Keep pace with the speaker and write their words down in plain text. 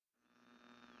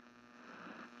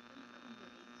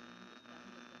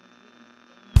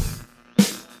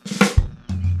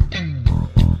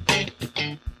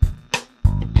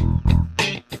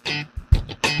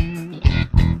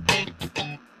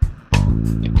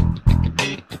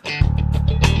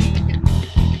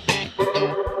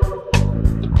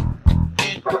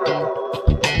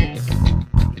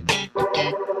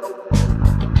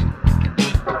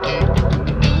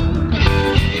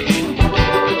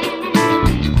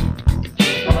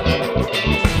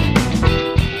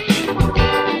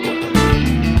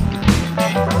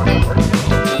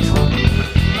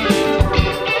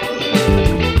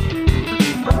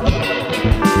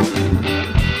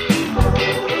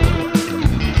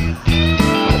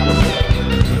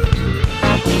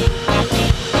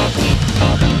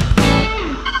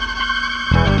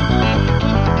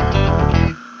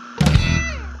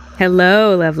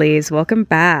Hello, lovelies. Welcome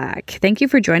back. Thank you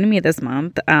for joining me this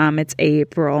month. It's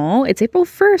April. It's April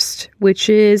 1st, which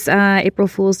is April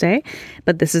Fool's Day.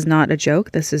 But this is not a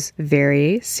joke. This is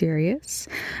very serious.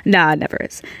 Nah, it never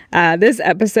is. This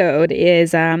episode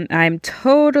is, I'm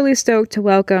totally stoked to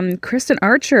welcome Kristin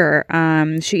Archer.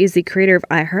 She is the creator of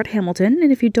I Heart Hamilton.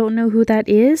 And if you don't know who that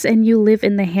is and you live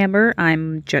in the Hammer,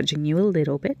 I'm judging you a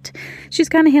little bit. She's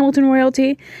kind of Hamilton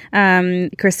royalty.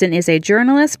 Kristin is a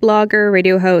journalist, blogger,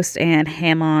 radio host, and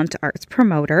Hammond arts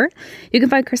promoter. You can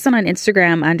find Kristin on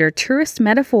Instagram under Tourist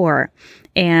Metaphor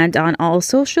and on all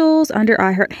socials under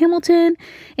I Heart Hamilton.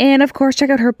 And of course, check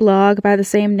out her blog by the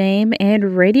same name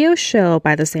and radio show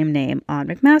by the same name on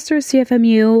McMaster's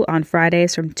CFMU on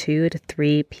Fridays from 2 to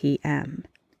 3 p.m.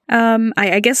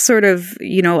 I guess sort of,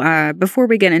 before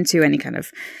we get into any kind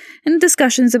of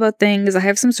discussions about things, I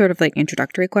have some sort of like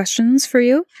introductory questions for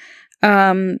you.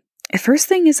 First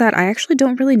thing is that I actually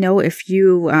don't really know if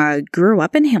you grew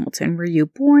up in Hamilton. Were you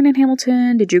born in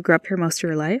Hamilton? Did you grow up here most of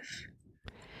your life?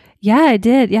 Yeah, I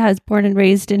did. Yeah, I was born and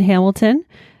raised in Hamilton.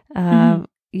 I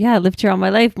lived here all my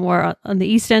life, more on the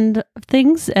east end of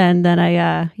things. And then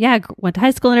I went to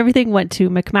high school and everything, went to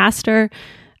McMaster,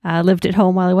 lived at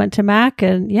home while I went to Mac,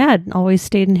 and always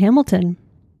stayed in Hamilton.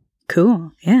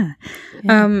 Cool. Yeah.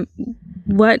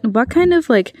 What kind of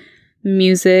like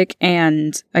music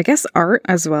and I guess art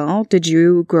as well did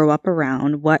you grow up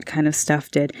around? What kind of stuff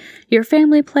did your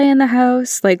family play in the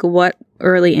house? Like what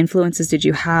early influences did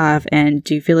you have, and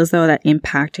do you feel as though that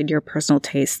impacted your personal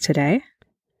taste today?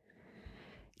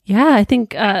 Yeah, I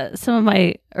think some of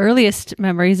my earliest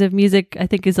memories of music, I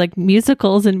think, is like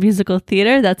musicals and musical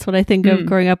theater. That's what I think of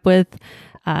growing up with.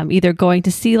 Either going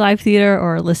to see live theater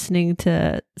or listening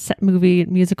to movie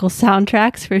musical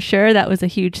soundtracks for sure. That was a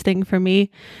huge thing for me.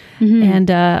 And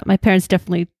my parents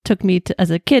definitely took me as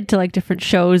a kid to like different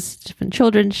shows, different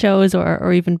children's shows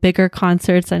or even bigger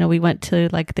concerts. I know we went to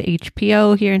like the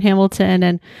HPO here in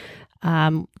Hamilton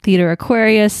and Theater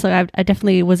Aquarius. So I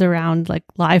definitely was around like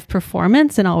live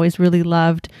performance and always really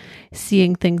loved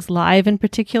seeing things live in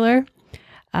particular.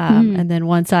 And then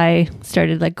once I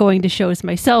started like going to shows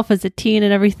myself as a teen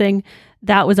and everything,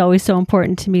 that was always so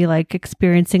important to me, like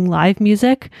experiencing live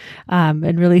music,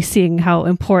 and really seeing how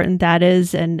important that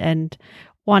is and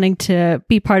wanting to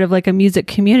be part of like a music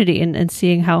community and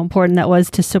seeing how important that was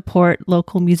to support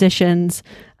local musicians.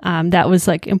 That was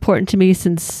like important to me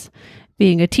since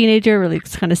being a teenager, really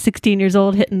kind of 16 years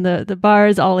old, hitting the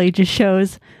bars, all ages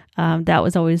shows. That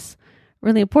was always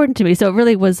really important to me. So it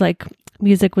really was like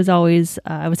music was always,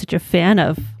 I was such a fan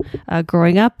of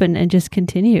growing up and just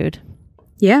continued.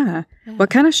 Yeah. What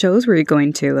kind of shows were you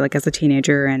going to, like as a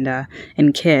teenager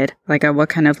and kid? Like what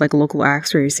kind of like local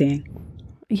acts were you seeing?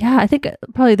 Yeah, I think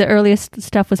probably the earliest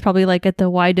stuff was probably like at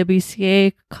the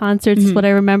YWCA concerts is what I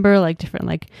remember, like different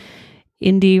like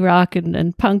indie rock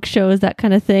and punk shows, that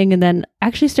kind of thing. And then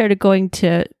actually started going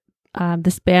to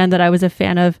this band that I was a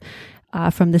fan of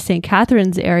from the St.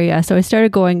 Catharines area. So I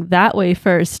started going that way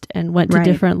first and went to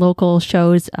different local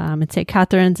shows in St.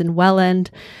 Catharines and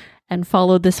Welland and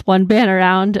followed this one band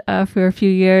around for a few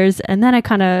years. And then I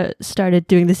kind of started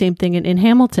doing the same thing in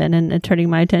Hamilton and turning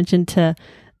my attention to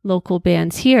local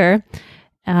bands here.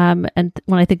 And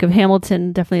when I think of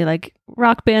Hamilton, definitely like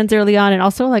rock bands early on and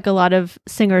also like a lot of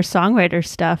singer-songwriter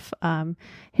stuff.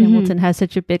 Hamilton has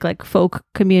such a big like folk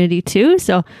community too.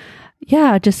 So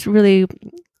yeah, just really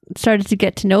started to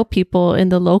get to know people in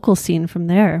the local scene from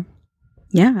there.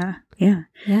 Yeah.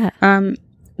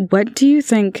 What do you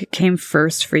think came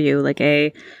first for you? Like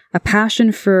a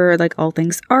passion for like all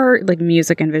things art, like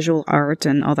music and visual art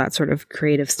and all that sort of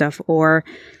creative stuff? Or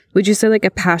would you say like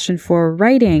a passion for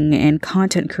writing and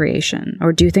content creation?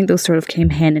 Or do you think those sort of came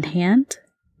hand in hand?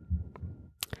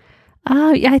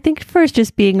 Yeah, I think first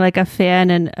just being like a fan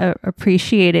and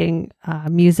appreciating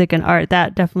music and art,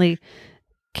 that definitely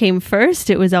came first.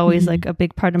 It was always like a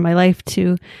big part of my life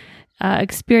to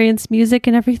experience music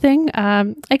and everything.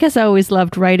 I guess I always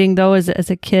loved writing though as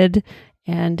a kid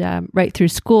and right through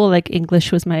school, like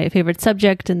English was my favorite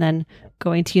subject. And then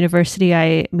going to university,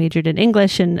 I majored in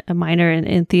English and a minor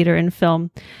in theater and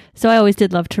film. So I always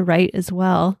did love to write as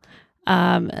well.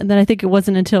 And then I think it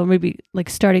wasn't until maybe like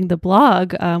starting the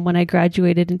blog when I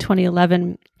graduated in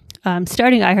 2011,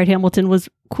 starting I Heart Hamilton was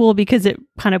cool because it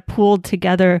kind of pooled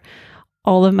together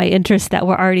all of my interests that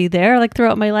were already there like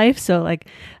throughout my life. So like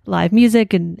live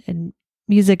music and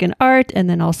music and art, and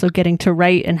then also getting to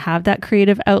write and have that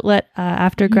creative outlet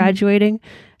after graduating.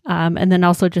 And then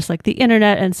also just like the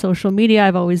internet and social media.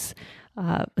 I've always,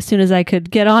 as soon as I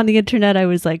could get on the internet, I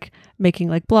was like making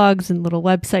like blogs and little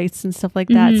websites and stuff like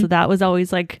that. So that was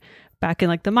always like back in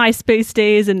like the MySpace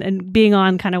days, and being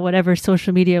on kind of whatever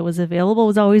social media was available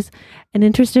was always an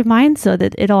interest of mine. So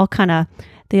that they all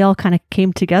kind of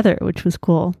came together, which was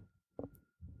cool.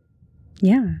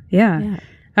 Yeah.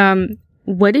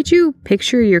 What did you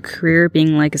picture your career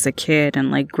being like as a kid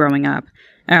and like growing up?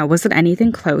 Was it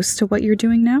anything close to what you're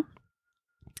doing now?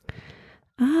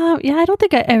 Yeah, I don't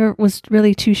think I ever was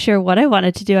really too sure what I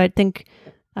wanted to do. I think,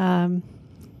 I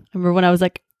remember when I was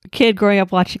like a kid growing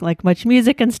up watching like Much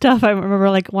Music and stuff. I remember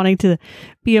like wanting to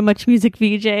be a Much Music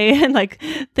VJ and like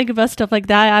think about stuff like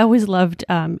that. I always loved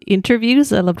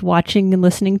interviews. I loved watching and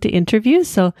listening to interviews.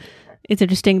 So it's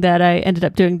interesting that I ended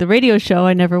up doing the radio show.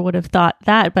 I never would have thought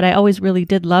that, but I always really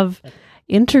did love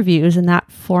interviews in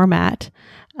that format.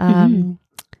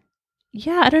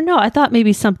 Yeah, I don't know. I thought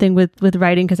maybe something with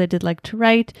writing, because I did like to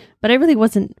write, but I really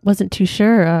wasn't too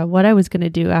sure what I was going to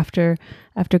do after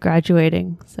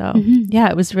graduating. So yeah,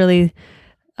 it was really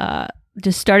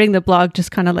just starting the blog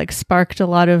just kind of like sparked a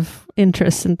lot of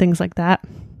interest and things like that.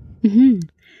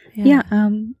 Yeah.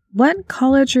 What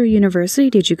college or university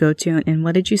did you go to, and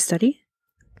what did you study?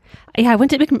 Yeah, I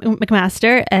went to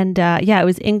McMaster, and it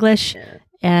was English,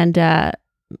 and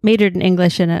majored in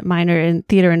English and a minor in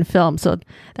theater and film. So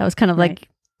that was kind of like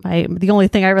the only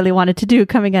thing I really wanted to do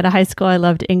coming out of high school. I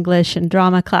loved English and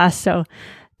drama class. So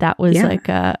that was like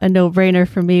a no-brainer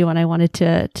for me when I wanted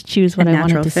to choose what I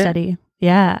wanted to study.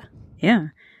 Yeah.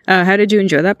 How did you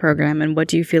enjoy that program, and what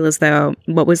do you feel as though,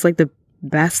 what was like the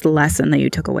best lesson that you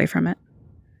took away from it?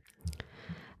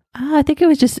 I think it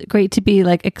was just great to be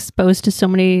like exposed to so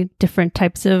many different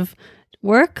types of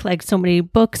work, like so many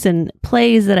books and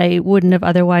plays that I wouldn't have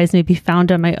otherwise maybe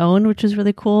found on my own, which was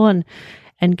really cool,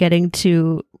 and getting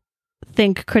to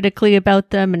think critically about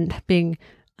them, and being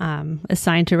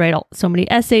assigned to write so many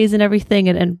essays and everything,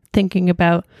 and thinking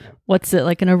about what's it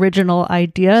like an original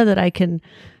idea that I can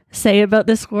say about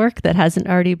this work that hasn't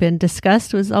already been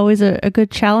discussed was always a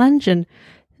good challenge, and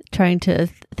trying to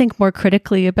think more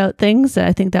critically about things.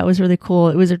 I think that was really cool.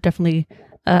 It was definitely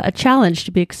a challenge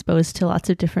to be exposed to lots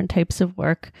of different types of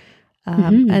work.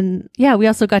 And yeah, we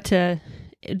also got to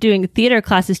doing theater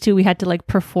classes too. We had to like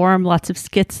perform lots of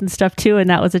skits and stuff too. And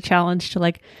that was a challenge to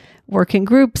like work in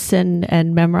groups and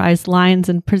memorize lines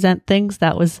and present things.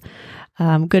 That was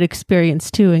good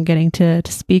experience too, and getting to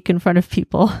speak in front of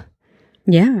people.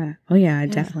 Yeah. Oh yeah,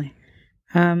 definitely.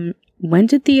 When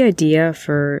did the idea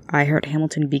for I Heart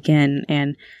Hamilton begin,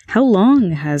 and how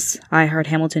long has I Heart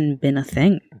Hamilton been a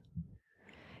thing?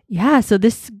 Yeah, so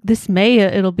this May,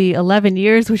 it'll be 11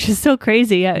 years, which is so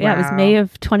crazy. Yeah, it was May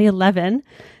of 2011.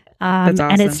 That's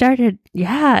awesome. And it started,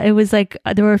 it was like,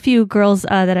 there were a few girls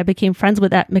that I became friends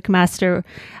with at McMaster.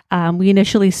 We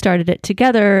initially started it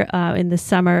together in the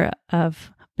summer of,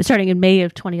 starting in May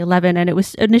of 2011. And it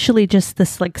was initially just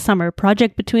this like summer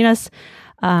project between us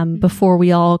before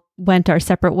we all went our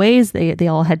separate ways. They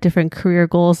all had different career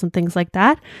goals and things like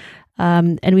that.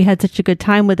 And we had such a good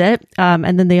time with it.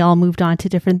 And then they all moved on to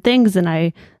different things, and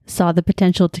I saw the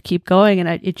potential to keep going, and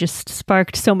it just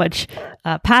sparked so much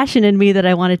passion in me that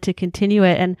I wanted to continue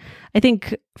it. And I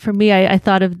think for me, I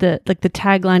thought of the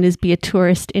tagline is be a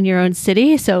tourist in your own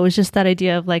city. So it was just that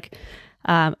idea of like,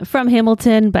 from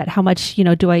Hamilton, but how much,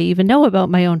 do I even know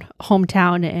about my own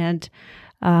hometown, and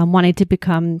wanting to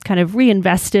become kind of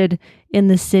reinvested in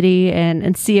the city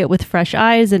and see it with fresh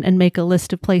eyes, and make a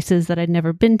list of places that I'd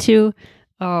never been to,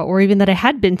 or even that I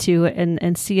had been to,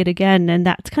 and see it again. And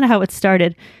that's kind of how it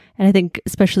started. And I think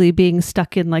especially being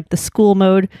stuck in like the school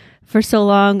mode for so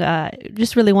long,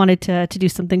 just really wanted to do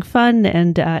something fun.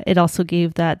 And it also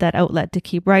gave that outlet to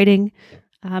keep writing.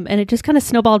 And it just kind of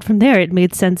snowballed from there. It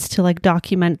made sense to like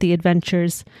document the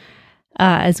adventures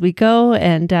as we go,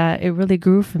 and it really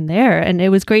grew from there. And it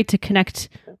was great to connect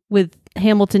with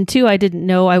Hamilton too. I didn't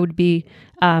know I would be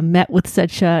met with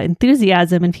such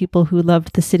enthusiasm and people who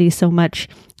loved the city so much.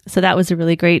 So that was a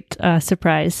really great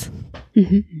surprise.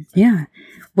 Yeah.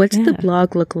 What did the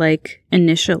blog look like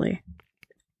initially?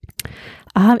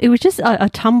 It was just a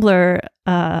Tumblr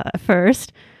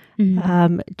first,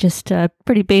 just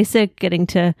pretty basic, getting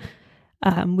to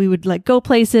we would like go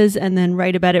places and then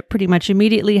write about it pretty much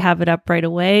immediately, have it up right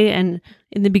away. And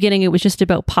in the beginning, it was just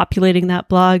about populating that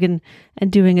blog and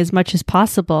doing as much as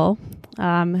possible.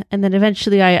 And then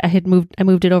eventually I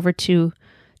moved it over to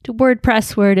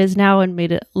WordPress, where it is now, and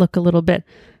made it look a little bit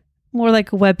more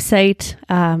like a website.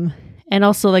 And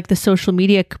also like the social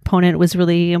media component was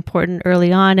really important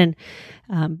early on. And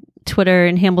Twitter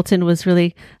in Hamilton was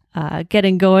really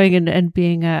getting going and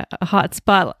being a hot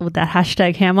spot with that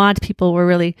hashtag Hammond. People were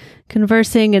really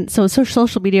conversing. And so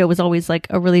social media was always like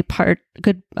a really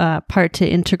good part to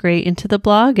integrate into the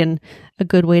blog and a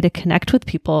good way to connect with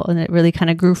people. And it really kind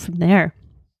of grew from there.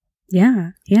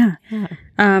 Yeah.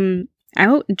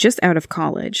 Out of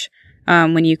college,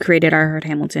 when you created I Heart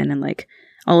Hamilton and like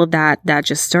all of that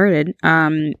just started,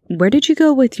 where did you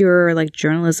go with your like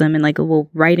journalism and like a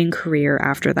writing career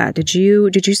after that? Did you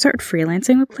start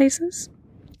freelancing with places?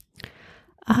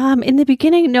 In the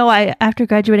beginning, no. After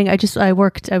graduating,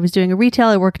 I was doing a retail.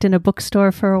 I worked in a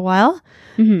bookstore for a while,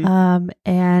 and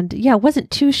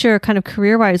wasn't too sure kind of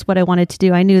career wise what I wanted to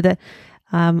do. I knew that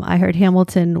I Heard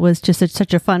Hamilton was just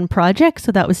such a fun project,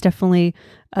 so that was definitely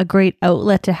a great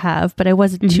outlet to have. But I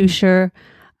wasn't too sure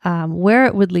where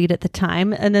it would lead at the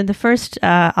time. And then the first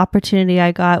opportunity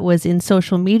I got was in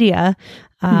social media.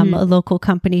 A local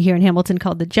company here in Hamilton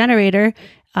called The Generator.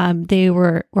 They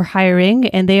were hiring,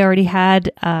 and they already had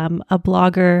a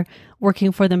blogger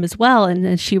working for them as well.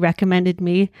 And she recommended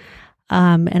me.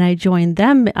 And I joined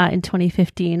them in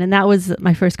 2015. And that was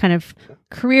my first kind of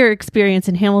career experience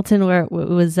in Hamilton, where it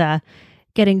was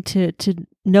getting to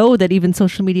know that even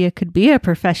social media could be a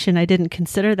profession. I didn't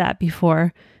consider that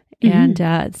before. And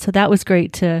so that was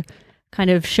great to kind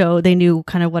of show they knew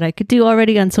kind of what I could do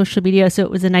already on social media. So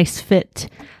it was a nice fit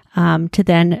to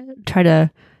then try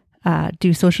to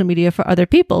do social media for other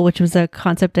people, which was a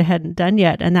concept I hadn't done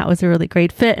yet. And that was a really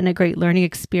great fit and a great learning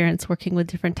experience working with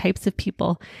different types of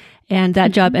people. And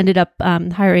that job ended up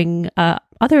hiring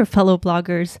other fellow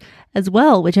bloggers as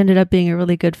well, which ended up being a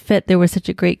really good fit. There was such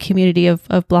a great community of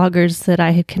bloggers that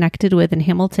I had connected with in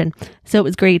Hamilton. So it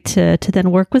was great to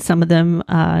then work with some of them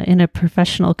in a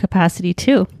professional capacity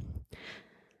too.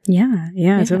 Yeah,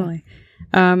 totally.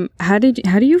 How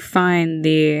do you find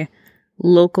the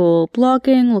local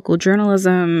blogging, local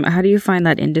journalism? How do you find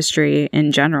that industry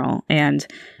in general? And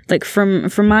like from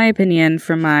my opinion,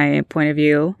 from my point of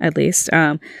view, at least,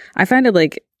 I find it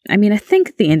like, I mean, I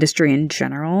think the industry in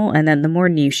general, and then the more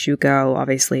niche you go,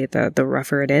 obviously, the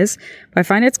rougher it is. But I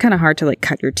find it's kind of hard to like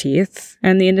cut your teeth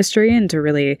in the industry and to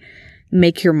really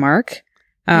make your mark.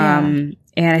 And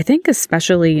I think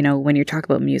especially, you know, when you talk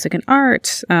about music and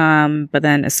art, but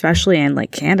then especially in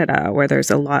like Canada, where there's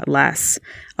a lot less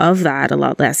of that, a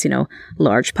lot less, you know,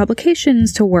 large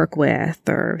publications to work with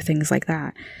or things like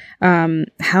that.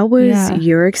 How was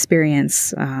your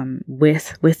experience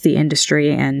with the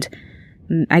industry and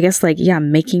I guess like,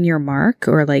 making your mark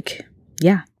or like,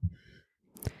 Yeah,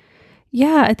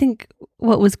 I think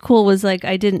what was cool was like,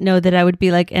 I didn't know that I would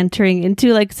be like entering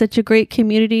into like such a great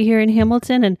community here in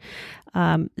Hamilton. And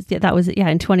that was,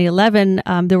 in 2011,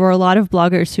 there were a lot of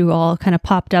bloggers who all kind of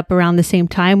popped up around the same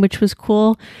time, which was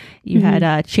cool. You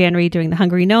had Chanry doing the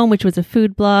Hungry Gnome, which was a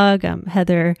food blog,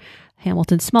 Heather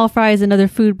Hamilton Small Fries, another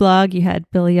food blog. You had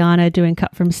Billiana doing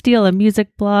Cut from Steel, a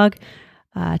music blog.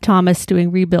 Thomas doing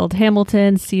Rebuild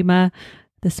Hamilton, Seema,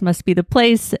 This Must Be the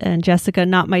Place, and Jessica,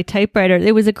 Not My Typewriter.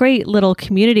 It was a great little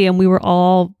community, and we were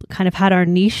all kind of had our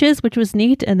niches, which was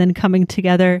neat. And then coming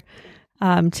together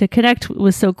to connect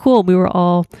was so cool. We were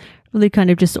all really kind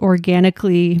of just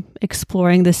organically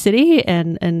exploring the city,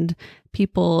 and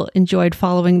people enjoyed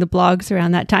following the blogs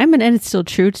around that time. And it's still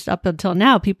true up until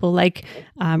now. People like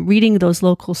reading those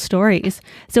local stories.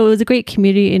 So it was a great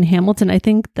community in Hamilton. I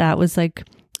think that was like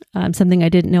something I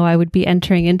didn't know I would be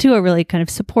entering into, a really kind of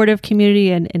supportive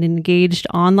community and an engaged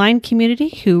online community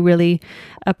who really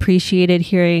appreciated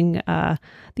hearing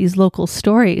these local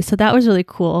stories. So that was really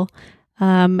cool.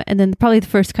 And then probably the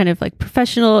first kind of like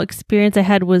professional experience I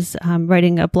had was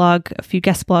writing a few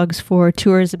guest blogs for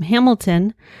Tourism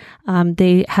Hamilton.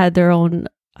 They had their own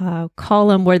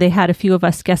column where they had a few of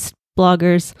us guest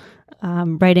bloggers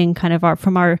writing kind of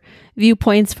from our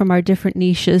viewpoints from our different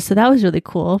niches. So that was really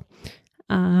cool.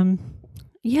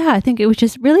 I think it was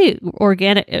just really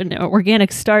an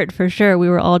organic start for sure. We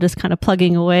were all just kind of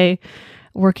plugging away,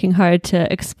 working hard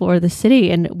to explore the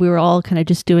city, and we were all kind of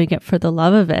just doing it for the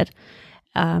love of it.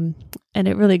 And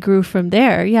it really grew from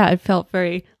there. Yeah, it felt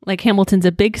very like Hamilton's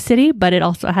a big city, but it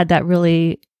also had that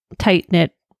really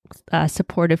tight-knit,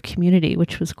 supportive community,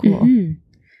 which was cool. Mm-hmm.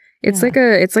 It's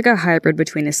like a hybrid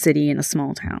between a city and a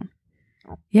small town.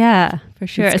 Yeah, for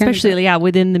sure. Especially,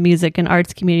 within the music and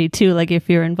arts community too. Like if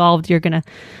you're involved, you're going to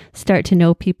start to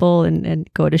know people and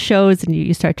go to shows, and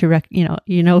you start to,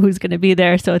 you know who's going to be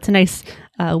there. So it's a nice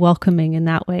welcoming in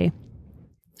that way.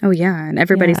 Oh yeah. And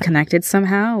everybody's connected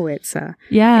somehow. It's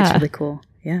really cool.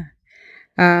 Yeah.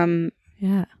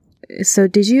 So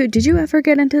did you ever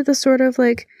get into the sort of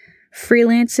like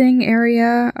freelancing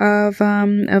area of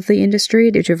the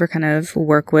industry? Did you ever kind of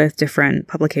work with different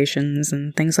publications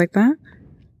and things like that?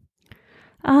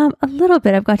 A little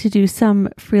bit. I've got to do some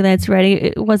freelance writing.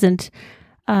 It wasn't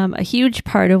a huge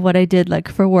part of what I did. Like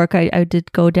for work, I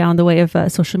did go down the way of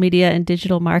social media and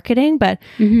digital marketing, but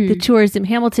the Tourism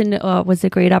Hamilton was a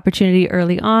great opportunity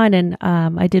early on. And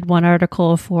I did one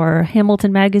article for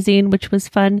Hamilton Magazine, which was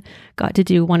fun. Got to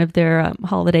do one of their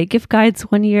holiday gift guides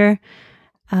one year.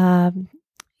 I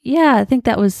think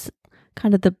that was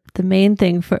kind of the main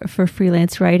thing for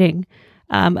freelance writing.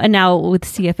 And now with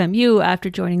CFMU, after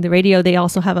joining the radio, they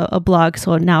also have a blog.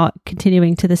 So now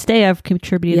continuing to this day, I've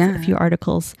contributed a few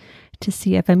articles to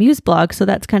CFMU's blog. So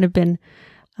that's kind of been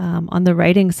on the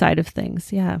writing side of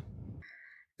things. Yeah.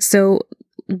 So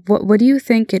what do you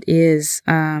think it is?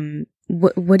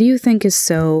 What do you think is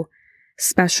so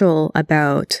special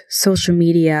about social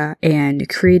media and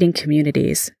creating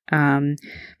communities?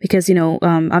 Because,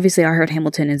 obviously I Heart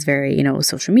Hamilton is very,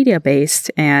 social media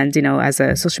based, and, as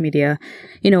a social media,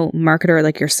 marketer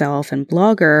like yourself and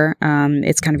blogger,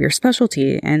 it's kind of your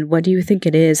specialty. And what do you think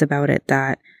it is about it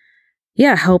that,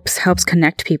 helps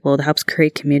connect people, that helps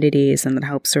create communities, and that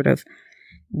helps sort of,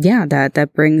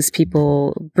 that brings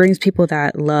people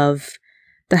that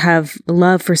have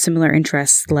love for similar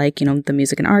interests, like, the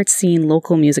music and arts scene,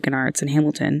 local music and arts in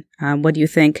Hamilton. What do you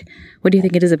think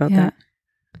it is about that?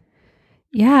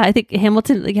 Yeah, I think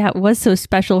Hamilton, was so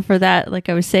special for that. Like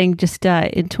I was saying, just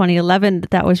in 2011,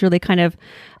 that was really kind of,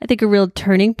 I think, a real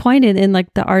turning point in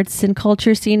like the arts and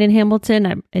culture scene in Hamilton.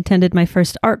 I attended my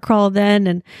first art crawl then,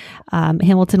 and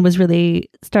Hamilton was really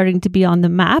starting to be on the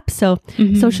map. So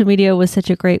social media was such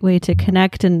a great way to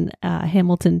connect, and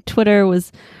Hamilton Twitter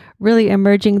was really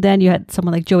emerging then. You had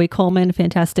someone like Joey Coleman,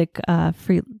 fantastic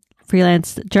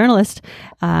freelance journalist,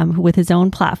 with his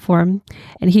own platform,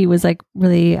 and he was like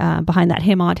really behind that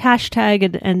Hamont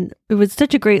hashtag, and it was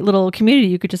such a great little community.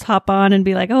 You could just hop on and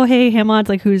be like, oh hey Hamont,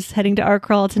 like who's heading to art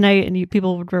crawl tonight, and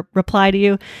people would reply to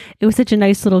you. It was such a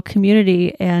nice little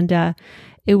community, and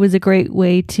it was a great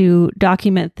way to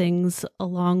document things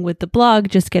along with the blog,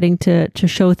 just getting to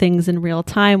show things in real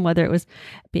time, whether it was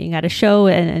being at a show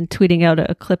and tweeting out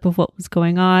a clip of what was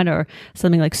going on, or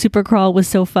something like Supercrawl was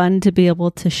so fun to be able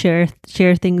to share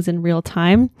things in real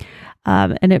time.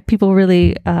 And people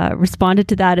really responded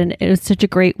to that. And it was such a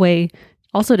great way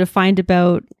also to find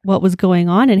about what was going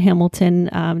on in Hamilton.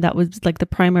 That was like the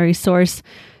primary source,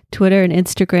 Twitter and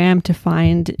Instagram, to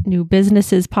find new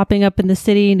businesses popping up in the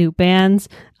city, new bands.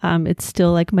 It's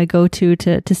still like my go-to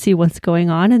to see what's going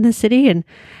on in the city,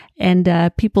 and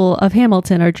people of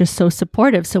Hamilton are just so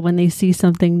supportive. So when they see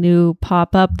something new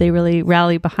pop up, they really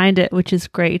rally behind it, which is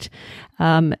great.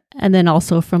 And then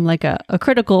also from like a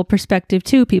critical perspective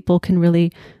too, people can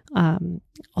really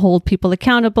hold people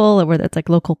accountable, or whether it's like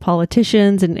local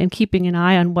politicians, and keeping an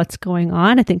eye on what's going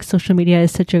on. I think social media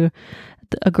is such a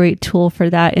great tool for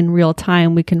that. In real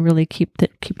time, we can really keep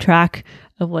track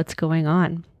of what's going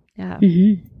on. Yeah.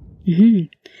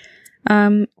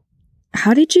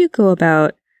 How did you go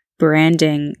about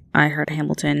branding I Heart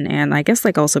Hamilton, and I guess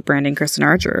like also branding Kristin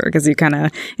Archer, because it's kind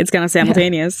of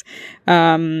simultaneous.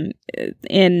 And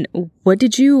what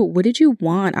did you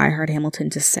want I Heart Hamilton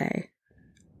to say?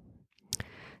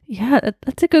 Yeah,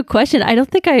 that's a good question. I don't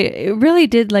think it really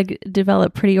did like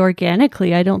develop pretty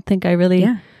organically. I don't think I really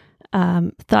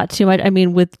thought too much. I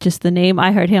mean, with just the name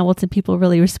I Heart Hamilton, people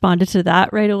really responded to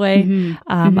that right away.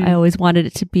 I always wanted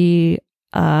it to be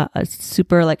a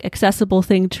super like accessible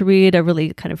thing to read, a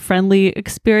really kind of friendly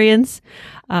experience,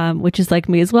 which is like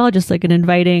me as well, just like an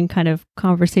inviting kind of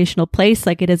conversational place.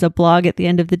 Like it is a blog at the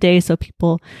end of the day, so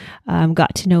people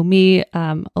got to know me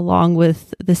along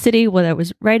with the city, what I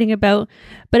was writing about,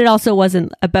 but it also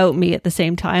wasn't about me at the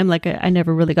same time. Like I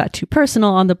never really got too personal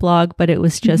on the blog, but it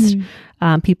was just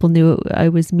people knew I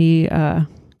was me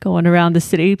going around the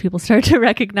city. People started to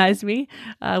recognize me,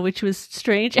 which was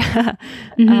strange.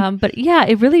 But yeah,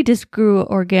 it really just grew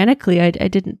organically. I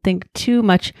didn't think too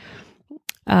much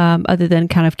other than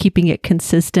kind of keeping it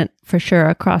consistent for sure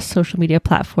across social media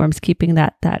platforms, keeping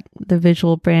that the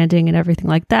visual branding and everything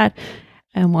like that,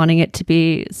 and wanting it to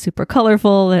be super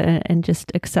colorful and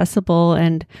just accessible,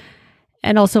 and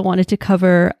also wanted to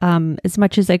cover as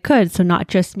much as I could. So not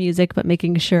just music, but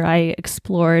making sure I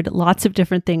explored lots of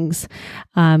different things,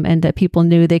 and that people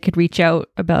knew they could reach out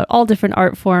about all different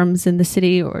art forms in the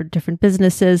city or different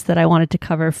businesses, that I wanted to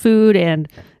cover food and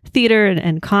theater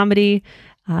and comedy,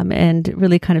 and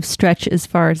really kind of stretch as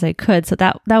far as I could. So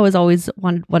that was always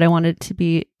what I wanted to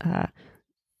be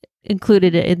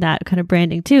included in that kind of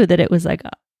branding too, that it was like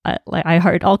I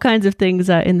heard all kinds of things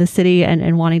in the city,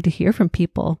 and wanting to hear from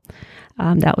people.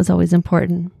 That was always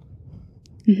important.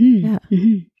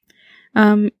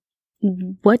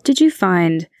 What did you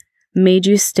find made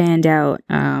you stand out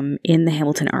in the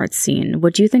Hamilton arts scene?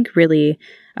 What do you think really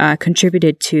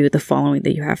contributed to the following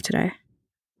that you have today?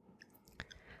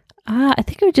 I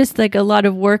think it was just like a lot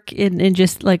of work in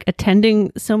just like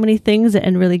attending so many things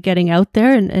and really getting out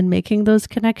there and making those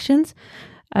connections.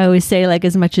 I always say, like,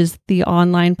 as much as the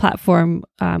online platform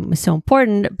was so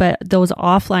important, but those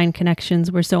offline connections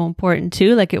were so important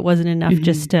too. Like, it wasn't enough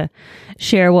just to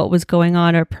share what was going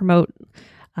on or promote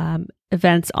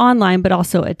events online, but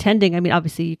also attending. I mean,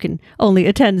 obviously you can only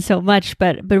attend so much,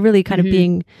 but really kind of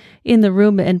being in the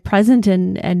room and present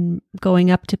and going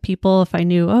up to people. If I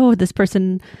knew, oh, this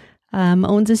person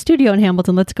owns a studio in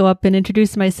Hamilton, let's go up and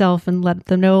introduce myself and let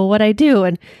them know what I do.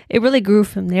 And it really grew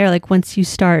from there. Like, once you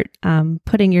start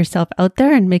putting yourself out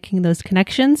there and making those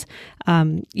connections,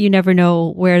 you never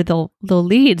know where they'll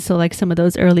lead. So like some of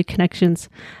those early connections,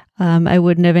 I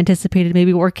wouldn't have anticipated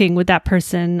maybe working with that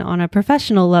person on a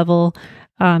professional level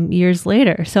years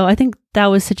later. So I think that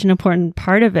was such an important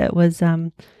part of it, was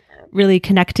really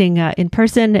connecting in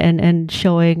person and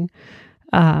showing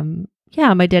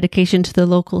my dedication to the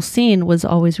local scene was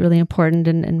always really important,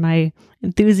 and my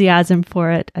enthusiasm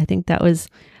for it. I think that was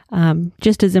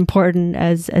just as important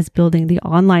as building the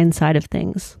online side of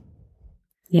things.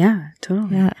 Yeah,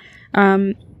 totally.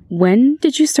 Yeah. When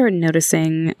did you start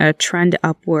noticing a trend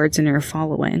upwards in your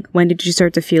following? When did you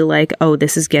start to feel like, oh,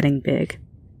 this is getting big?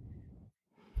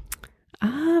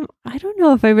 I don't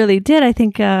know if I really did. I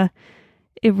think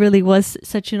it really was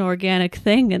such an organic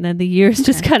thing, and then the years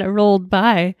just kind of rolled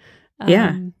by.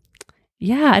 I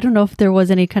don't know if there was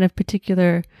any kind of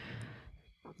particular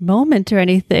moment or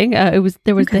anything.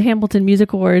 There was the Hamilton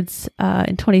Music Awards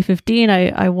in 2015.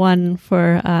 I won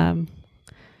for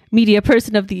Media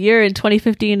Person of the Year in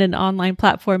 2015, an online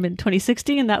platform in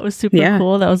 2016. That was super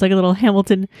cool. That was like a little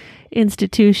Hamilton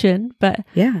institution. But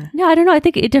no, I don't know. I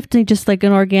think it definitely just like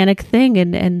an organic thing,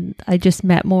 and I just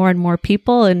met more and more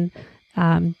people, and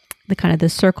the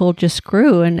circle just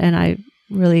grew, and I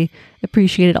really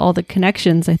appreciated all the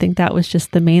connections. I think that was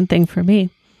just the main thing for me.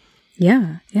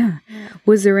 Yeah.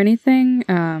 Was there anything,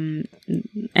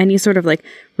 any sort of like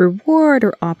reward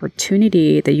or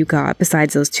opportunity that you got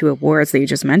besides those 2 awards that you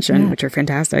just mentioned, which are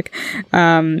fantastic?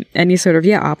 Any sort of,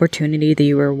 opportunity that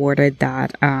you were awarded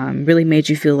that really made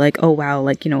you feel like, oh, wow,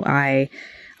 like, I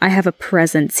have a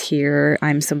presence here.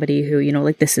 I'm somebody who,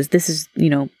 like this is,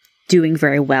 doing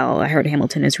very well. I heard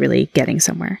Hamilton is really getting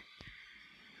somewhere.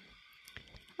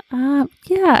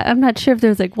 I'm not sure if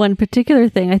there's like one particular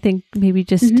thing. I think maybe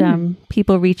just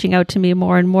people reaching out to me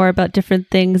more and more about different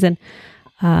things. And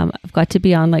I've got to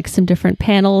be on like some different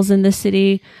panels in the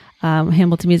city.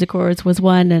 Hamilton Music Awards was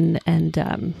one,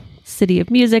 and City of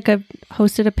Music, I've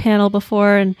hosted a panel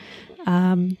before. And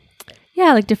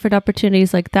like different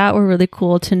opportunities like that were really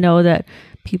cool to know that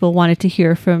people wanted to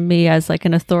hear from me as like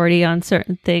an authority on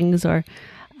certain things, or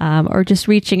just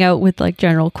reaching out with like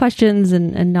general questions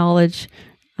and knowledge.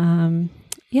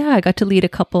 I got to lead a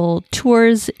couple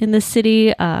tours in the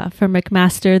city for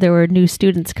McMaster. There were new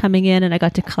students coming in, and I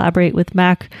got to collaborate with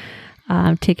Mac,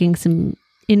 taking some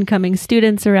incoming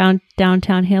students around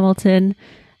downtown Hamilton.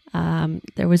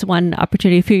 There was one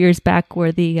opportunity a few years back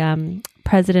where the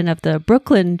president of the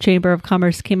Brooklyn Chamber of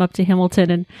Commerce came up to Hamilton,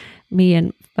 and me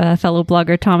and fellow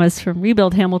blogger Thomas from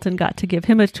Rebuild Hamilton got to give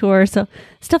him a tour. So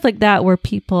stuff like that, where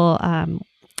people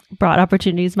brought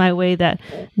opportunities my way, that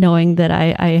knowing that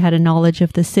I had a knowledge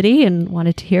of the city and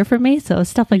wanted to hear from me. So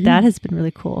stuff like that has been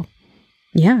really cool.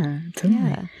 Yeah,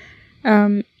 totally.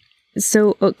 Yeah.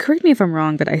 So correct me if I'm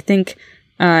wrong, but I think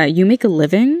you make a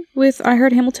living with I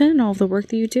Heard Hamilton and all of the work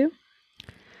that you do?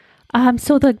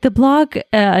 So the blog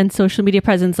and social media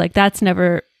presence, like that's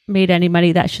never made any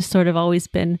money. That's just sort of always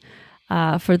been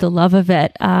for the love of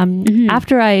it.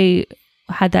 After I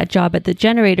had that job at the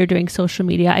Generator doing social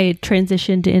media, I had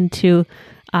transitioned into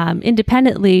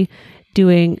independently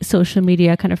doing social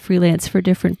media, kind of freelance for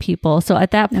different people. So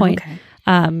at that point,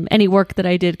 any work that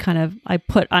I did I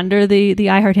put under the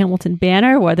I Heart Hamilton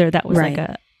banner, whether that was like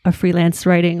a freelance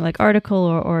writing like article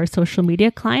or a social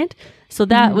media client. So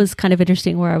that was kind of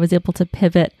interesting, where I was able to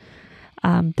pivot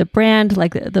the brand,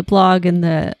 like the blog and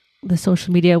the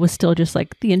social media was still just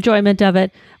like the enjoyment of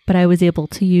it, but I was able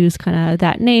to use kind of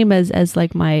that name as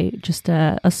like my just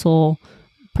a sole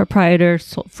proprietor,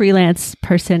 freelance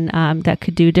person that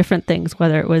could do different things,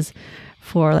 whether it was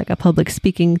for like a public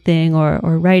speaking thing or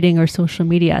writing or social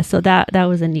media. So that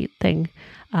was a neat thing.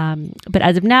 But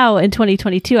as of now, in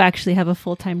 2022, I actually have a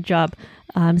full-time job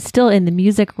still in the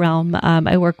music realm.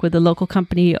 I work with a local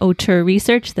company, Auteur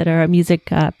Research, that are a music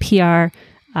PR,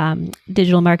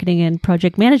 digital marketing and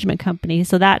project management company.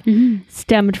 So that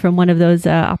stemmed from one of those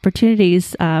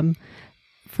opportunities from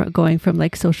going from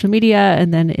like social media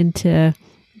and then into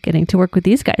getting to work with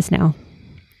these guys now.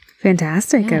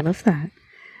 Fantastic. Yeah. I love that.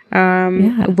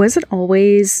 Was it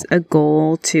always a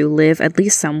goal to live at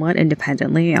least somewhat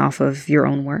independently off of your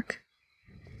own work?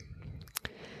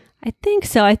 I think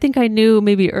so. I think I knew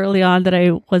maybe early on that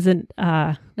I wasn't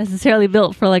necessarily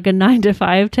built for like a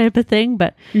 9-to-5 type of thing,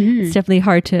 but it's definitely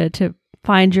hard to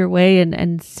find your way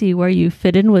and see where you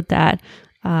fit in with that.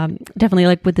 Definitely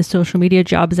like with the social media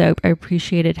jobs, I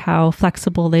appreciated how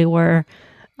flexible they were.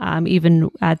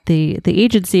 Even at the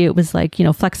agency, it was like,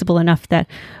 flexible enough that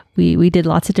we did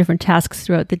lots of different tasks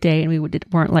throughout the day, and we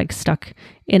weren't like stuck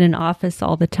in an office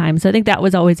all the time. So I think that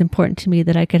was always important to me,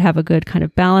 that I could have a good kind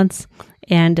of balance,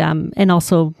 and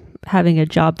also having a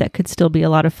job that could still be a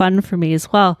lot of fun for me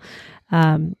as well,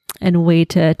 and a way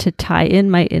to tie in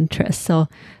my interests. So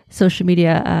social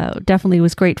media definitely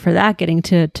was great for that, getting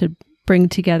to bring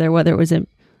together, whether it was a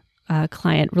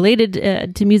client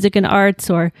related to music and arts,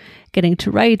 or getting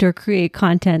to write or create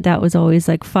content. That was always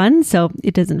like fun. So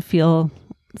it doesn't feel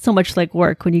so much like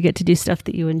work when you get to do stuff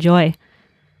that you enjoy.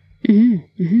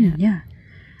 Yeah.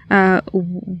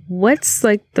 What's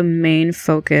like the main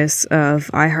focus of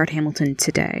iHeart Hamilton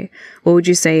today? What would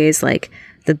you say is like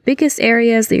the biggest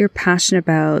areas that you're passionate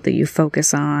about, that you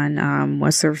focus on?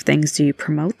 What sort of things do you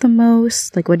promote the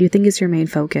most? Like, what do you think is your main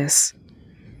focus?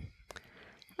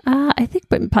 I think,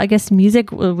 but I guess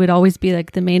music would always be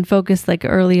like the main focus. Like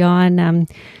early on,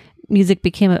 music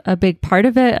became a big part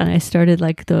of it, and I started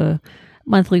like the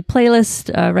monthly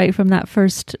playlist right from that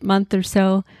first month or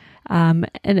so. And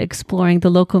exploring the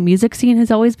local music scene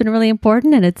has always been really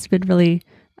important, and it's been really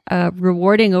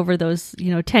rewarding over those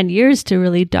 10 years to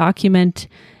really document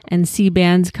and see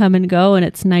bands come and go. And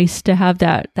it's nice to have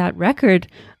that record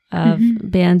of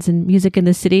bands and music in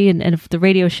the city. And if the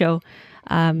radio show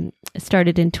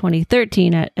started in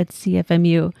 2013 at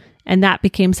CFMU, and that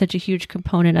became such a huge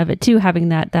component of it too, having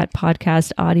that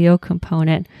podcast audio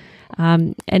component.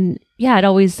 And yeah, it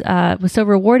always was so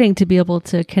rewarding to be able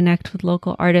to connect with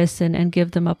local artists and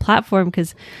give them a platform,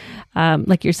 because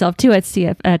like yourself too at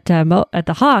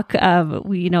the Hawk,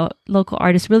 we local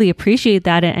artists really appreciate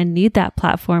that and need that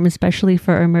platform, especially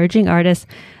for emerging artists.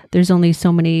 There's only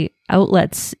so many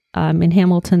outlets in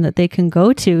Hamilton that they can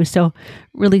go to, so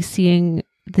really seeing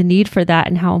the need for that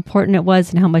and how important it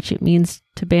was and how much it means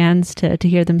to bands to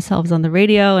hear themselves on the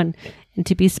radio and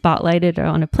to be spotlighted or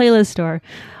on a playlist or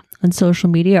on social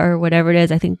media or whatever it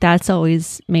is. I think that's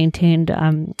always maintained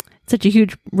such a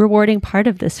huge rewarding part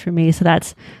of this for me. So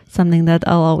that's something that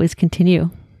I'll always continue.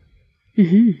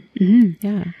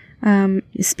 Yeah.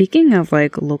 Speaking of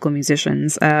like local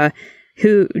musicians,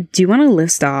 who do you want to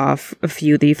list off a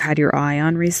few that you've had your eye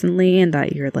on recently and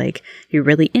that you're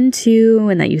really into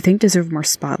and that you think deserve more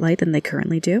spotlight than they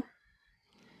currently do?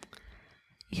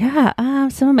 Yeah,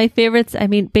 some of my favorites,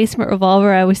 Basement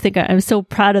Revolver, I always think I'm so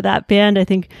proud of that band. I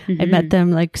think I met them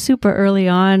like super early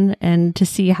on, and to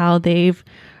see how they've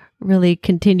really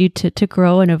continued to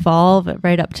grow and evolve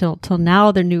right up till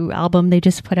now. Their new album they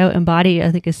just put out, Embody,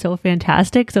 I think is so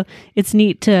fantastic. So it's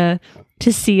neat to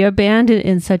see a band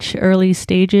in such early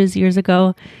stages years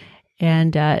ago,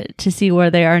 and to see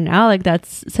where they are now. Like,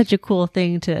 that's such a cool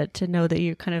thing to know that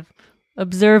you kind of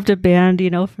observed a band,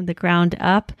 from the ground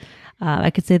up.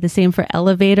 I could say the same for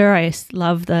Elevator. I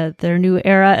love their new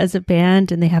era as a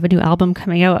band, and they have a new album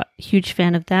coming out. Huge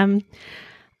fan of them.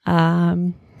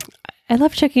 I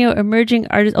love checking out emerging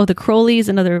artists. Oh, the Crowleys,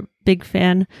 another big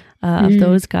fan of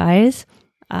those guys.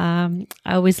 I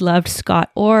always loved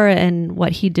Scott Orr and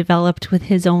what he developed with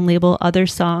his own label, Other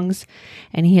Songs.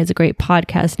 And he has a great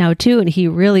podcast now too. And he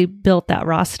really built that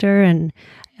roster, and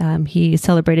he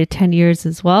celebrated 10 years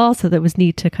as well. So that was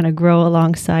neat to kind of grow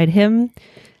alongside him.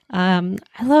 I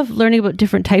love learning about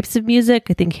different types of music.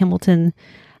 I think Hamilton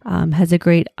has a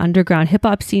great underground hip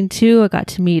hop scene too. I got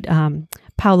to meet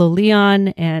Paulo Leon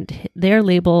and their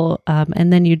label,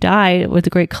 And Then You Die, was a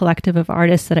great collective of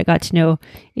artists that I got to know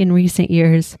in recent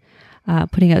years,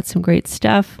 putting out some great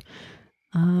stuff.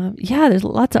 There's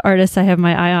lots of artists I have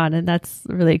my eye on, and that's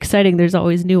really exciting. There's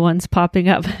always new ones popping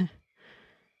up.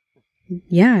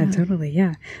 Yeah, totally.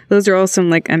 Yeah. Those are all some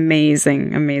like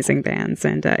amazing bands.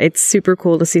 And it's super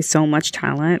cool to see so much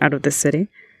talent out of the city.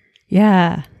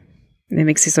 Yeah. It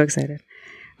makes you so excited.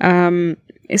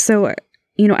 So,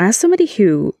 as somebody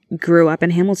who grew up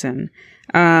in Hamilton,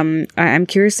 I'm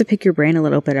curious to pick your brain a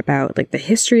little bit about like the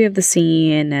history of the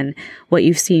scene and what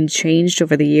you've seen changed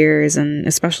over the years, and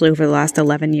especially over the last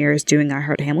 11 years doing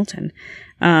iHeart Hamilton.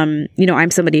 I'm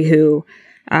somebody who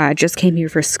just came here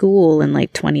for school in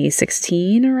like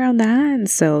 2016, around that. And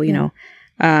so,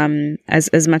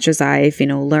 as much as I've,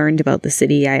 learned about the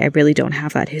city, I really don't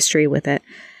have that history with it.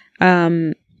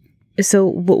 So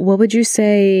what would you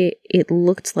say it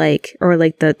looked like, or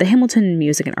like the Hamilton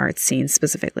music and arts scene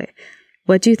specifically?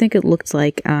 What do you think it looked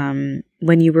like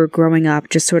when you were growing up,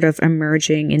 just sort of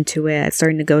emerging into it,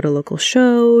 starting to go to local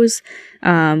shows?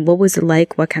 What was it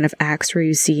like? What kind of acts were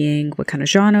you seeing? What kind of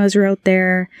genres were out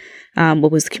there?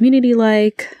 What was the community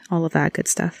like? All of that good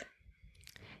stuff.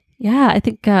 Yeah, I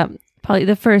think probably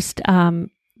the first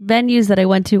venues that I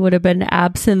went to would have been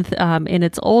Absinthe in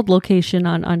its old location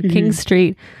on King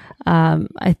Street.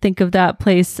 I think of that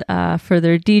place for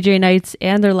their DJ nights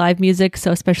and their live music.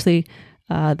 So especially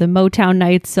the Motown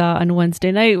nights on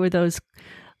Wednesday night were those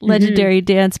legendary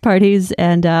dance parties.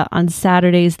 And on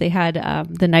Saturdays, they had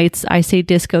the nights I Say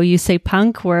Disco, You Say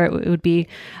Punk, where it would be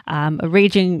a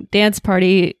raging dance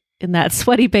party in that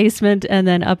sweaty basement. And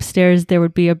then upstairs, there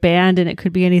would be a band, and it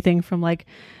could be anything from like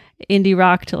indie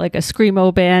rock to like a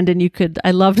screamo band. And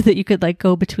I loved that you could like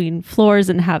go between floors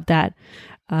and have that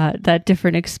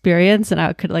different experience, and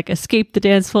I could like escape the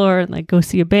dance floor and like go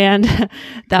see a band.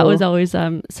 That was always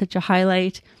such a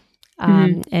highlight.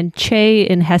 And Che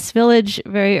in Hess Village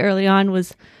very early on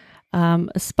was a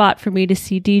spot for me to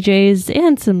see DJs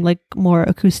and some like more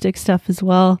acoustic stuff as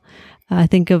well. I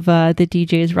think of the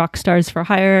DJs Rock Stars for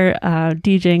Hire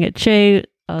DJing at Che.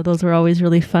 Those were always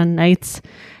really fun nights.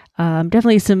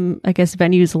 Definitely some, I guess,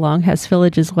 venues along Hess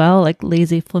Village as well, like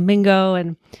Lazy Flamingo,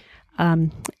 and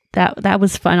that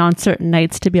was fun on certain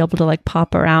nights to be able to like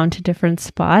pop around to different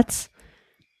spots.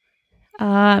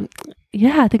 I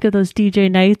think of those DJ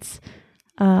nights.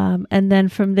 And then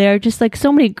from there, just like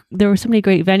there were so many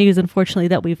great venues, unfortunately,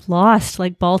 that we've lost.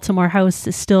 Like Baltimore House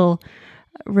still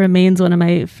remains one of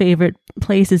my favorite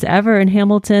places ever in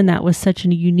Hamilton. That was such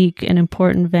a unique and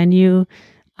important venue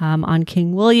on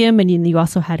King William. And you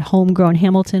also had Homegrown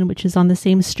Hamilton, which is on the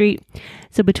same street.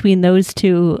 So between those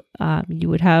two, you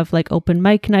would have like open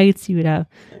mic nights, you would have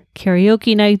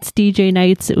karaoke nights, DJ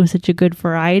nights. It was such a good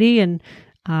variety and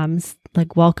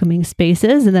like welcoming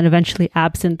spaces. And then eventually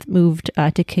Absinthe moved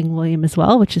to King William as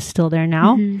well, which is still there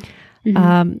now.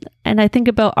 And I think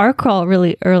about Art Crawl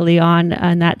really early on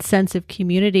and that sense of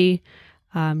community.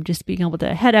 Just being able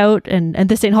to head out and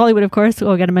this ain't Hollywood, of course.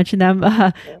 I got to mention them,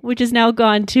 which is now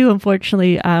gone too,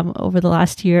 unfortunately, over the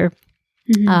last year.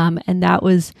 And that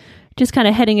was just kind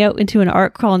of heading out into an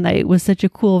art crawl night was such a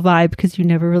cool vibe because you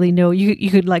never really know.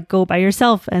 You could like go by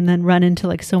yourself and then run into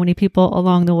like so many people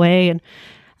along the way.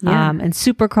 And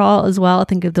super crawl as well. I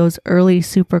think of those early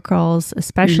super crawls,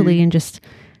 especially and just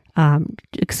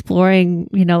exploring,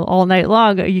 all night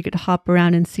long. You could hop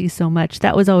around and see so much.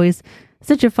 That was always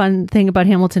such a fun thing about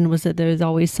Hamilton, was that there's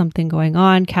always something going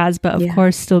on. Casbah, of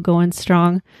course, still going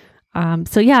strong.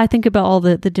 I think about all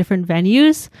the different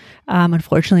venues.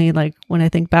 Unfortunately, like when I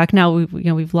think back now,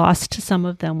 we've lost some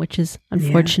of them, which is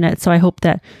unfortunate. So I hope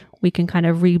that we can kind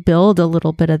of rebuild a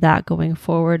little bit of that going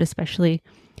forward, especially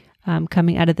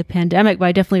coming out of the pandemic. But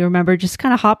I definitely remember just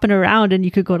kind of hopping around, and you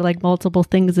could go to like multiple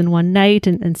things in one night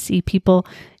and see people.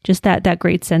 Just that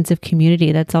great sense of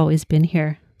community that's always been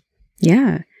here.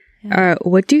 Yeah.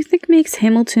 What do you think makes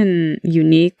Hamilton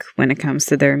unique when it comes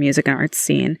to their music and arts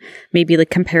scene? Maybe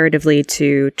like comparatively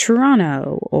to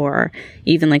Toronto or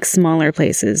even like smaller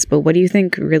places. But what do you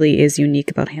think really is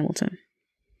unique about Hamilton?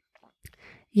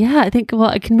 Yeah, I think,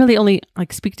 I can really only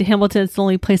like speak to Hamilton. It's the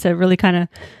only place I really kind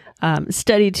of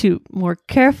studied to more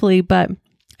carefully. But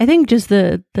I think just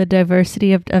the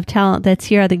diversity of talent that's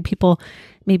here. I think people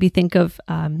maybe think of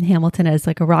Hamilton as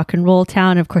like a rock and roll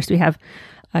town. Of course, we have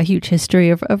a huge history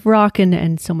of rock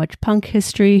and so much punk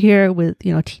history here with,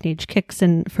 Teenage Kicks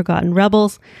and Forgotten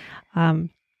Rebels,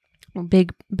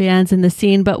 big bands in the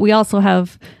scene. But we also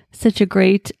have such a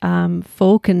great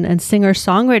folk and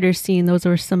singer-songwriter scene. Those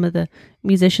were some of the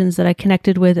musicians that I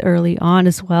connected with early on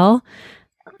as well.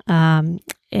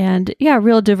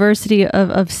 Real diversity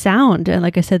of sound. And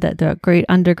like I said, that the great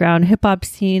underground hip-hop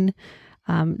scene.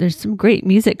 There's some great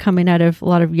music coming out of a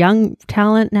lot of young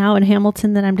talent now in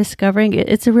Hamilton that I'm discovering.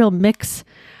 It's a real mix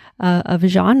of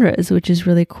genres, which is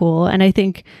really cool. And I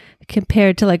think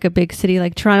compared to like a big city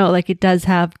like Toronto, like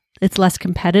it's less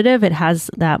competitive. It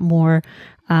has that more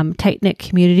tight-knit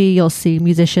community. You'll see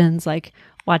musicians like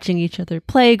watching each other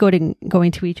play, going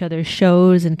to each other's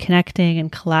shows and connecting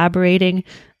and collaborating.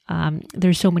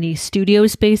 There's so many studio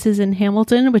spaces in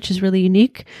Hamilton, which is really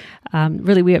unique.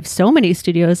 Really, we have so many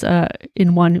studios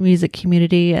in one music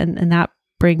community, and that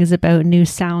brings about new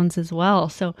sounds as well.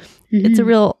 So it's a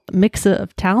real mix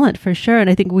of talent for sure. And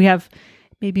I think we have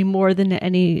maybe more than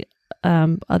any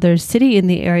other city in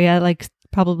the area, like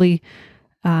probably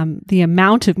the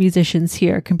amount of musicians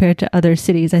here compared to other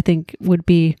cities, I think would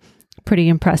be pretty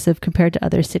impressive compared to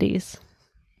other cities.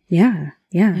 Yeah.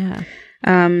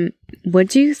 What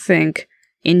do you think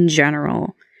in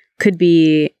general could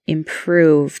be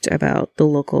improved about the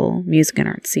local music and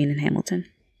art scene in Hamilton?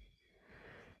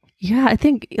 Yeah, I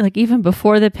think like even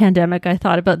before the pandemic, I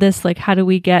thought about this, like how do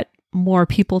we get more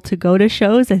people to go to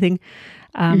shows? I think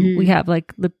we have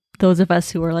like those of us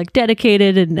who are like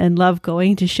dedicated and love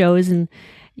going to shows, and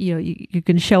you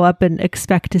can show up and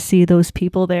expect to see those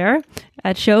people there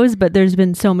at shows, but there's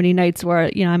been so many nights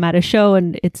where I'm at a show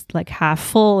and it's like half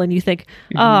full, and you think,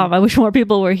 oh, I wish more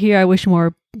people were here. I wish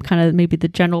more kind of maybe the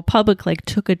general public like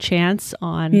took a chance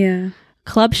on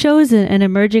club shows and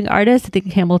emerging artists. I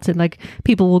think Hamilton, like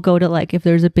people will go to like if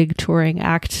there's a big touring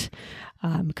act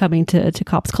coming to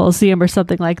Cops Coliseum or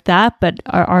something like that, but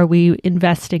are we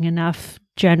investing enough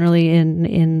generally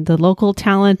in the local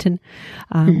talent, and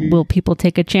will people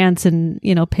take a chance and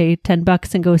pay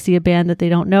 $10 and go see a band that they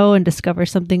don't know and discover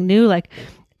something new? Like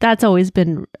that's always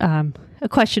been a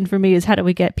question for me, is how do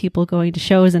we get people going to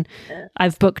shows? And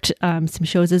I've booked some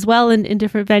shows as well in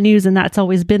different venues, and that's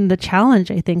always been the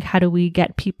challenge. I think, how do we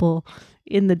get people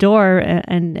in the door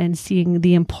and seeing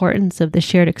the importance of the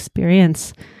shared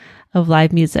experience of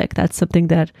live music? That's something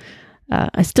that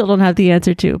I still don't have the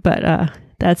answer to, but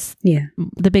that's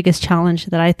the biggest challenge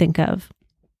that I think of.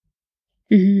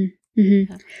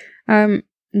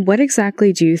 What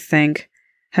exactly do you think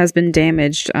has been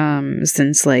damaged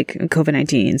since like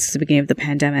COVID-19, since the beginning of the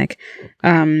pandemic?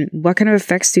 What kind of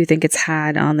effects do you think it's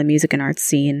had on the music and arts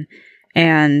scene?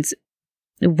 And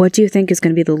what do you think is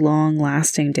going to be the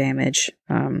long-lasting damage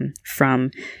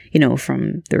from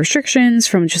the restrictions,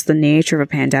 from just the nature of a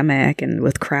pandemic and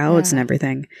with crowds and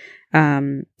everything?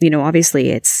 Obviously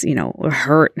it's,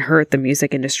 hurt the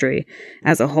music industry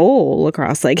as a whole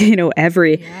across like,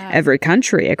 every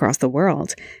country across the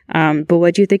world. But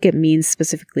what do you think it means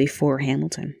specifically for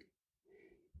Hamilton?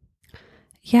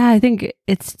 Yeah, I think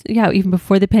it's, even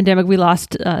before the pandemic, we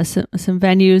lost some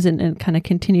venues and kind of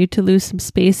continued to lose some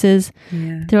spaces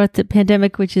throughout the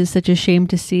pandemic, which is such a shame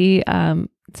to see.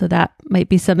 So that might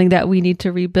be something that we need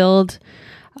to rebuild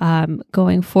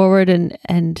going forward,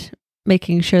 and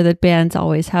making sure that bands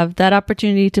always have that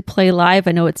opportunity to play live.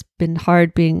 I know it's been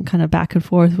hard being kind of back and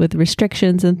forth with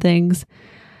restrictions and things.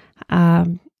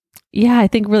 I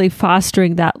think really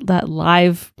fostering that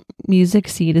live music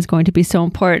scene is going to be so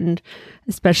important,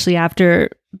 especially after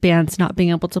bands not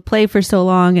being able to play for so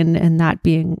long, and that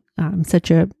being such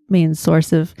a main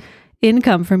source of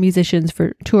income for musicians.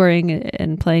 For touring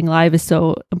and playing live is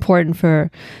so important to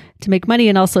make money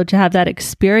and also to have that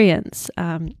experience.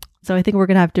 So I think we're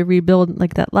going to have to rebuild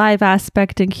like that live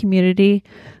aspect and community.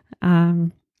 I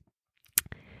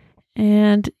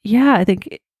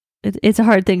think it's a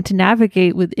hard thing to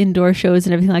navigate with indoor shows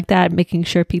and everything like that, making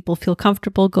sure people feel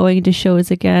comfortable going to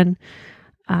shows again.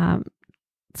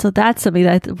 So that's something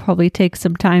that will probably take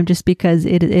some time, just because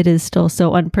it is still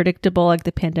so unpredictable. Like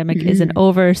the pandemic isn't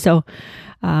over. So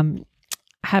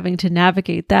having to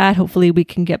navigate that, hopefully we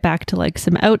can get back to like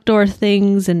some outdoor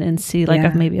things and see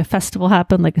like maybe a festival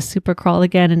happen, like a super crawl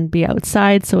again, and be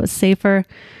outside so it's safer.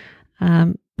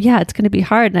 It's going to be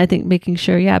hard. And I think making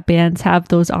sure, bands have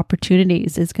those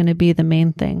opportunities is going to be the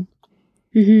main thing.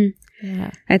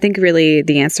 I think really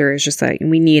the answer is just that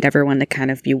we need everyone to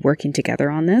kind of be working together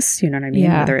on this. You know what I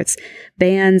mean? Whether it's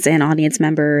bands and audience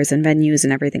members and venues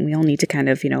and everything, we all need to kind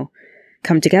of,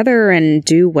 come together and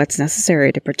do what's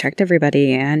necessary to protect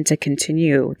everybody and to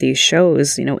continue these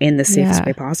shows, in the safest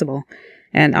way possible.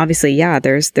 And obviously,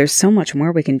 there's so much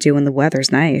more we can do when the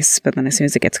weather's nice, but then as soon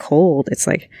as it gets cold, it's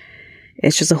like,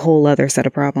 it's just a whole other set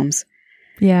of problems.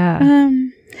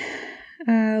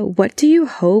 What do you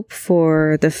hope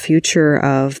for the future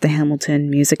of the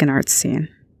Hamilton music and arts scene?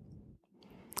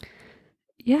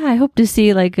 I hope to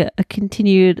see like a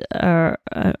continued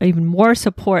even more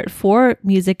support for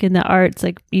music in the arts,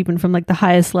 like even from like the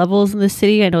highest levels in the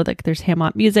city. I know like there's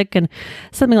Hamont Music and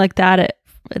something like that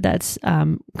that's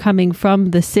coming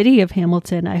from the city of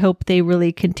Hamilton. I hope they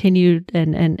really continue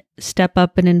and step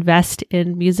up and invest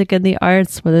in music and the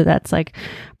arts, whether that's like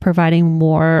providing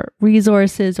more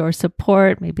resources or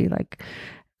support, maybe like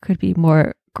could be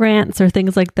more grants or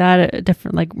things like that,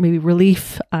 different like maybe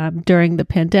relief during the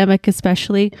pandemic,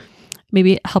 especially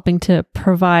maybe helping to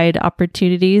provide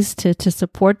opportunities to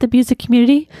support the music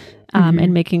community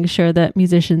and making sure that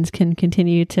musicians can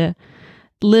continue to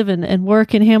live and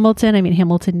work in Hamilton. I mean,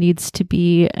 Hamilton needs to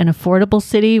be an affordable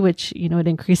city, which, it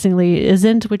increasingly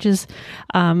isn't, which is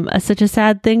such a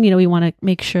sad thing. We want to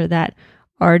make sure that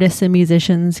artists and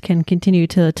musicians can continue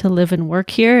to live and work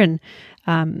here. And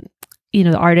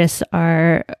the artists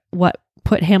are what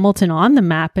put Hamilton on the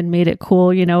map and made it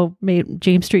cool, made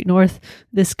James Street North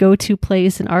this go-to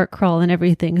place and art crawl and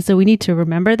everything. So we need to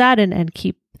remember that and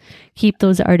keep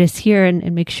those artists here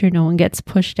and make sure no one gets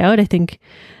pushed out. I think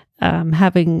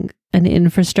having an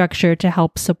infrastructure to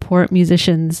help support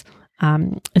musicians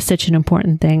is such an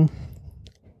important thing.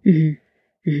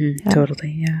 Mm-hmm. Mm-hmm. Yeah.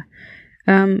 Totally.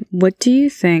 Yeah. What do you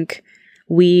think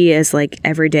we as like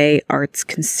everyday arts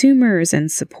consumers and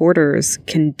supporters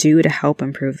can do to help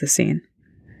improve the scene?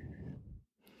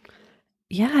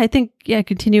 Yeah, I think,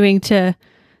 continuing to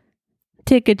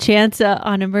take a chance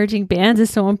on emerging bands is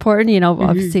so important.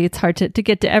 Obviously it's hard to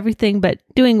get to everything, but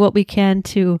doing what we can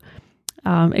to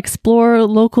explore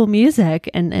local music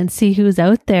and see who's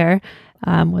out there,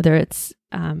 whether it's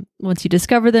once you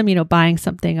discover them, buying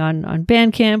something on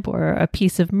Bandcamp or a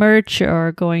piece of merch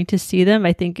or going to see them.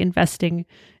 I think investing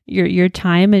your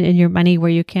time and your money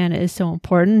where you can is so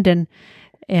important,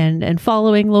 and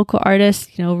following local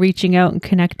artists, reaching out and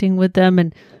connecting with them,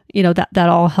 and that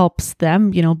all helps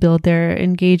them, build their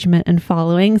engagement and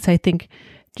following. So I think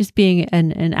just being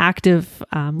an active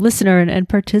listener and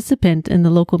participant in the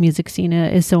local music scene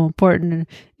is so important. And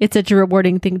it's such a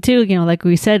rewarding thing too. Like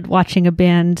we said, watching a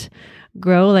band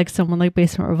grow, like someone like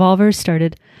Basement Revolvers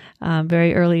started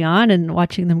very early on, and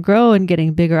watching them grow and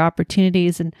getting bigger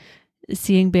opportunities and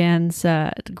seeing bands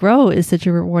grow is such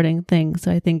a rewarding thing.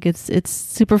 So I think it's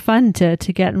super fun to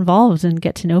get involved and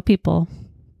get to know people.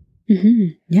 Mm-hmm.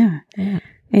 Yeah.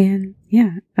 And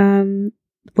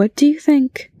what do you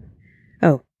think?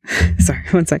 Oh, sorry,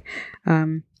 one sec.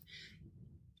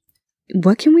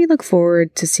 What can we look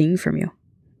forward to seeing from you?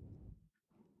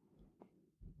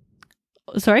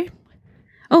 Sorry?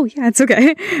 Oh, yeah, it's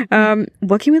okay.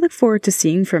 What can we look forward to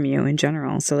seeing from you in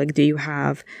general? So, like, do you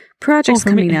have projects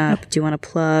coming up? Do you want to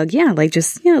plug? Yeah, like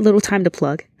just, a little time to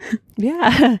plug.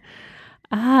 Yeah.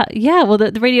 Well,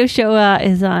 the radio show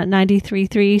is on 93.3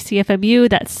 CFMU.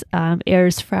 That's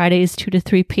airs Fridays 2 to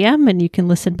 3 p.m. And you can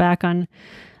listen back on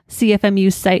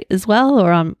CFMU's site as well,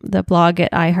 or on the blog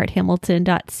at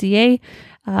ihearthamilton.ca.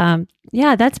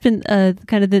 That's been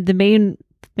kind of the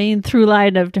main through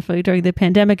line of definitely during the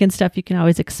pandemic and stuff. You can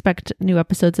always expect new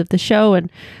episodes of the show, and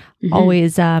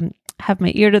always have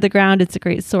my ear to the ground. It's a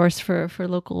great source for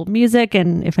local music.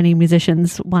 And if any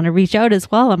musicians want to reach out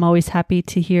as well, I'm always happy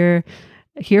to hear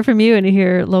from you and to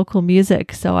hear local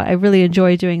music. So I really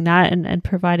enjoy doing that and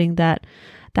providing that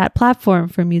platform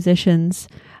for musicians.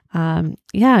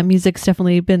 Music's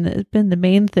definitely been the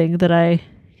main thing that I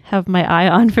have my eye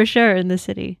on for sure in the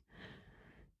city.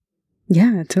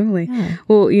 Yeah, totally. Yeah.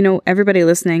 Well, everybody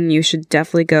listening, you should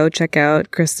definitely go check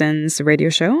out Kristin's radio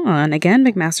show on, again,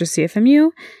 McMaster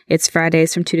CFMU. It's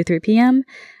Fridays from 2 to 3 p.m.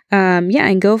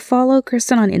 And go follow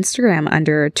Kristin on Instagram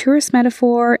under Tourist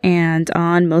Metaphor, and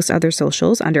on most other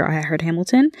socials under I Heart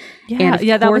Hamilton.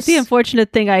 Yeah, that was the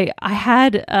unfortunate thing. I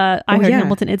had I Heart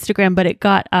Hamilton Instagram, but it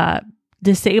got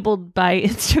disabled by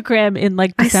Instagram in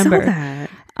like December. I saw that.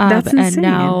 That's insane. And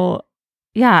now...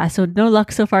 Yeah, so no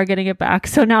luck so far getting it back.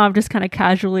 So now I'm just kind of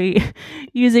casually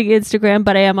using Instagram,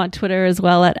 but I am on Twitter as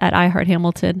well at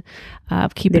iHeartHamilton.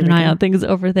 Keeping an eye on things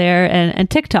over there. And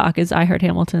TikTok is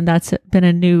iHeartHamilton. That's been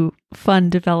a new fun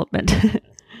development.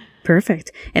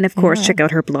 Perfect. And of course, check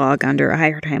out her blog under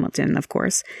iHeartHamilton, of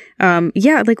course.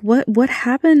 Like what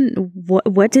happened?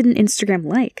 What didn't Instagram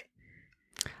like?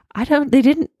 They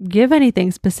didn't give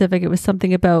anything specific. It was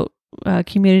something about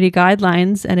community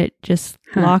guidelines, and it just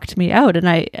locked me out.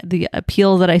 And the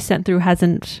appeal that I sent through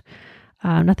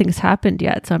nothing's happened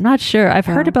yet. So I'm not sure. I've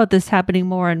heard about this happening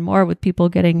more and more with people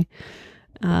getting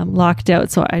locked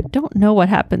out. So I don't know what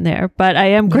happened there, but I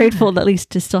am grateful at least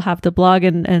to still have the blog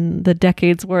and the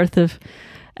decades worth of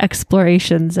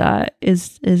explorations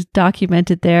is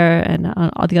documented there, and on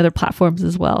all the other platforms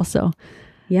as well. So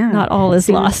not all is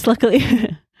lost,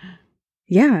 luckily.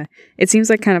 Yeah, it seems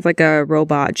like kind of like a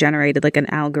robot generated like an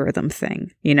algorithm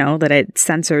thing, that it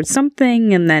censored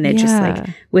something, and then it just like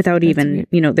without even,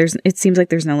 it seems like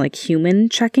there's no like human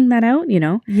checking that out,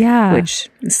 which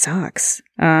sucks.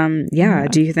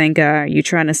 Do you think you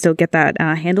trying to still get that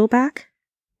handle back?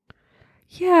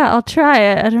 Yeah, I'll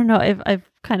try. I don't know if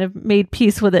I've kind of made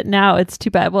peace with it now. It's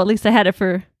too bad. Well, at least I had it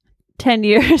for 10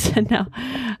 years, and now,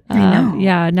 I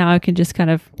know. Now I can just kind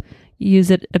of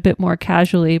use it a bit more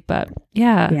casually, but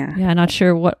not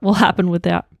sure what will happen with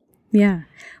that. Yeah.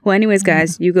 Well, anyways,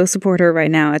 guys, you go support her right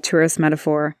now at Tourist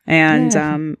Metaphor. And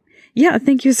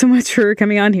thank you so much for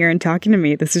coming on here and talking to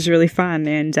me. This is really fun.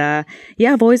 And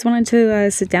I've always wanted to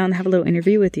sit down and have a little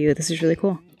interview with you. This is really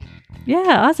cool.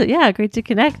 Yeah, awesome. Yeah, great to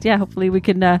connect. Yeah, hopefully we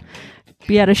can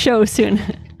be at a show soon.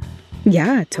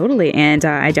 Yeah, totally. And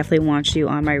I definitely want you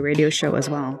on my radio show as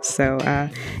well. So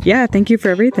yeah, thank you for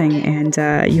everything. And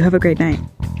you have a great night.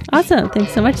 Awesome.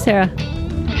 Thanks so much, Sarah.